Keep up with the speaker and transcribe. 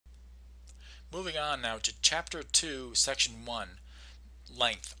Moving on now to Chapter 2, Section 1,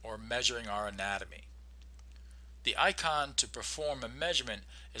 Length, or Measuring Our Anatomy. The icon to perform a measurement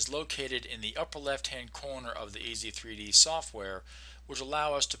is located in the upper left-hand corner of the EZ3D software, which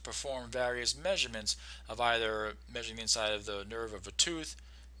allow us to perform various measurements of either measuring the inside of the nerve of a tooth,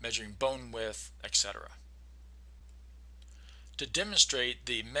 measuring bone width, etc. To demonstrate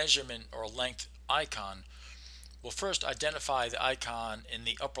the measurement or length icon, we'll first identify the icon in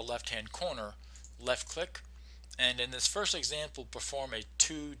the upper left-hand corner, left click, and in this first example perform a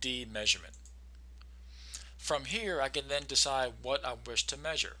 2D measurement. From here I can then decide what I wish to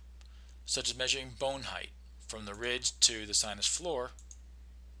measure, such as measuring bone height from the ridge to the sinus floor.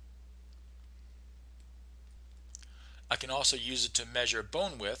 I can also use it to measure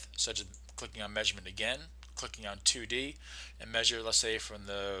bone width, such as clicking on measurement again, clicking on 2D, and measure, let's say, from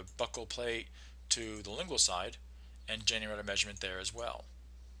the buccal plate to the lingual side, and generate a measurement there as well.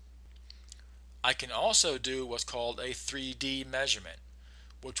 I can also do what's called a 3D measurement,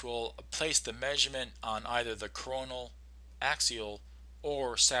 which will place the measurement on either the coronal, axial,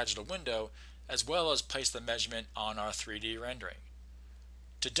 or sagittal window, as well as place the measurement on our 3D rendering.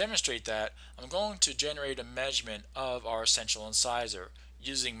 To demonstrate that, I'm going to generate a measurement of our essential incisor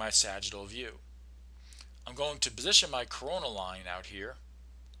using my sagittal view. I'm going to position my coronal line out here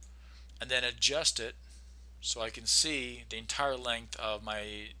and then adjust it so I can see the entire length of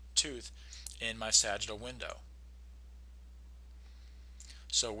my tooth in my sagittal window.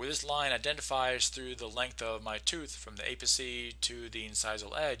 So where this line identifies through the length of my tooth from the apice to the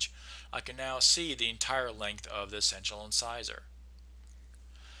incisal edge, I can now see the entire length of the essential incisor.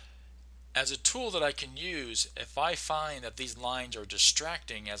 As a tool that I can use, if I find that these lines are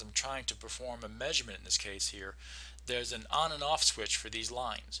distracting as I'm trying to perform a measurement in this case here, there's an on and off switch for these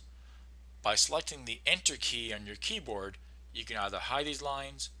lines. By selecting the Enter key on your keyboard, you can either hide these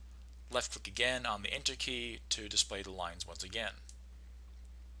lines, left click again on the Enter key to display the lines once again.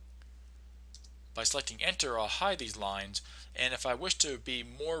 By selecting Enter, I'll hide these lines, and if I wish to be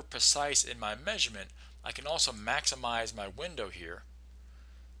more precise in my measurement, I can also maximize my window here,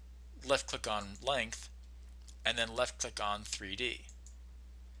 left click on Length, and then left click on 3D.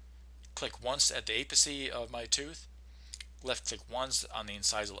 Click once at the apice of my tooth, left click once on the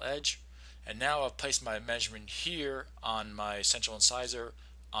incisal edge, and now I've placed my measurement here on my essential incisor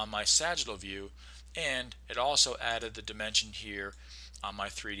on my sagittal view, and it also added the dimension here on my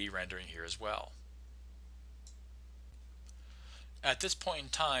 3D rendering here as well. At this point in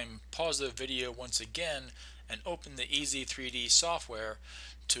time, pause the video once again and open the EZ3D software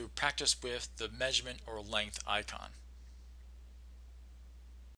to practice with the measurement or length icon.